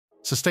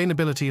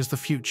Sustainability is the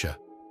future,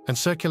 and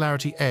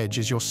Circularity Edge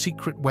is your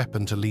secret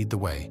weapon to lead the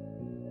way.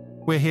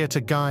 We're here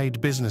to guide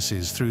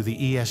businesses through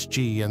the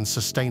ESG and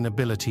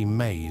sustainability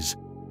maze,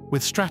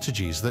 with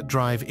strategies that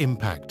drive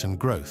impact and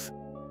growth.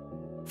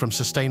 From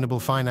sustainable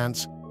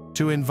finance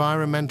to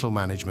environmental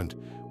management,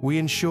 we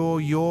ensure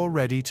you're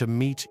ready to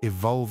meet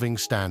evolving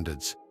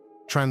standards,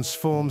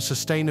 transform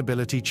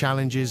sustainability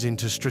challenges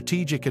into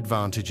strategic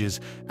advantages,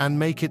 and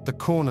make it the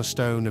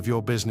cornerstone of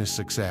your business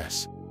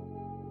success.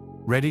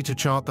 Ready to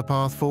chart the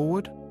path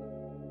forward?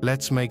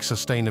 Let's make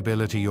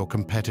sustainability your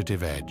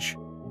competitive edge.